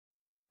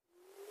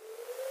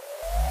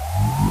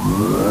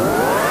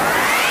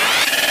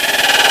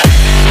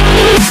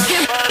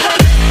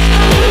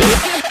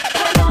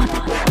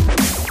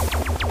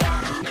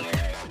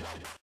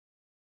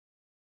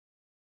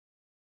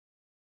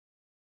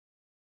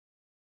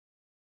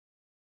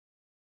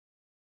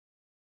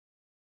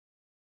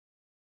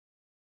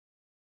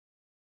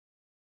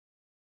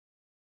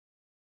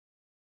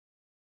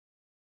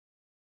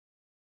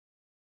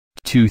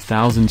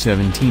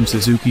2017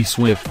 Suzuki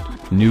Swift,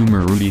 new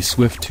Maruti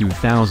Swift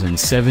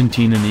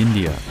 2017 in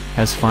India,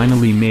 has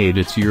finally made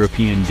its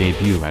European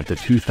debut at the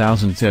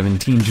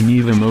 2017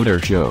 Geneva Motor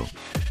Show.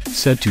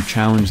 Set to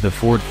challenge the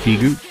Ford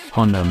Figo,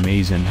 Honda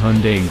Amaze and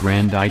Hyundai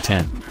Grand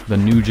i10, the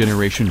new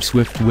generation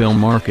Swift will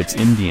mark its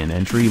Indian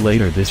entry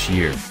later this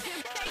year.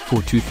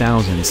 For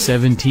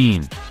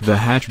 2017, the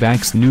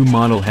hatchback's new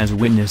model has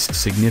witnessed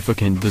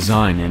significant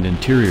design and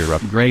interior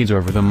upgrades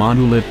over the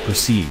model it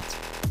precedes.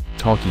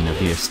 Talking of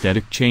the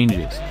aesthetic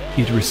changes,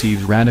 it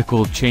receives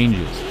radical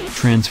changes,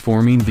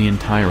 transforming the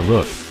entire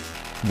look.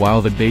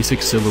 While the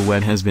basic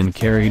silhouette has been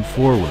carried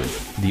forward,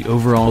 the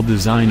overall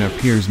design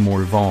appears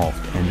more evolved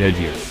and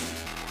edgier.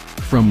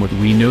 From what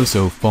we know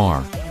so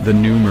far, the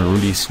new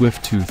Maruti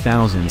Swift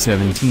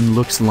 2017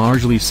 looks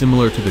largely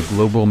similar to the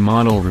global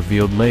model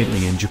revealed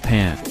lately in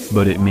Japan,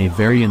 but it may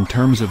vary in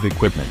terms of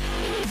equipment.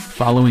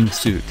 Following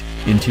suit,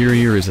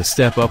 interior is a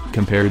step up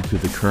compared to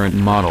the current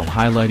model,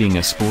 highlighting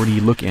a sporty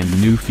look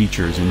and new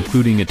features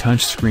including a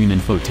touchscreen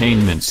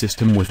infotainment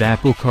system with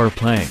Apple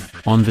CarPlay,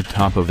 on the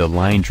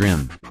top-of-the-line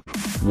trim.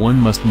 One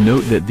must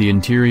note that the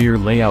interior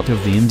layout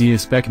of the India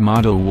spec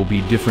model will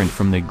be different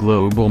from the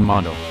global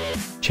model.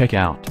 Check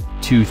out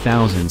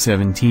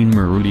 2017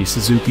 Maruti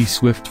Suzuki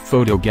Swift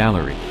photo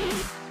gallery.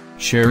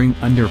 Sharing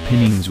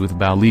underpinnings with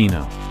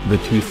Baleno, the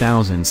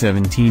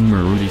 2017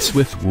 Maruti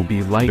Swift will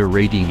be lighter,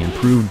 rating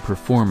improved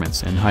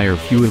performance and higher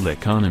fuel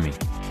economy.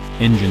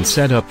 Engine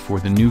setup for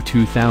the new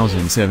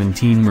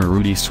 2017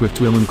 Maruti Swift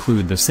will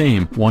include the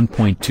same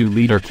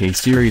 1.2-liter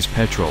K-Series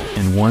petrol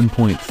and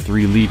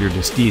 1.3-liter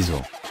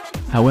diesel.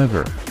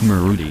 However,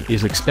 Maruti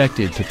is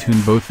expected to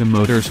tune both the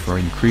motors for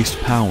increased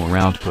power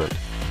output.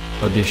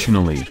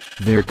 Additionally,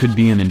 there could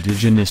be an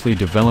indigenously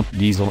developed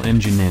diesel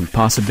engine, and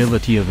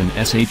possibility of an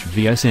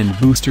SHVS and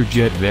booster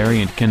jet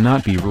variant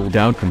cannot be ruled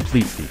out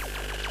completely.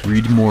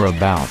 Read more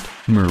about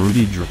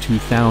Maruti Dra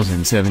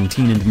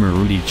 2017 and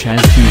Maruti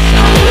Chaz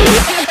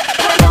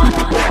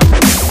 2000.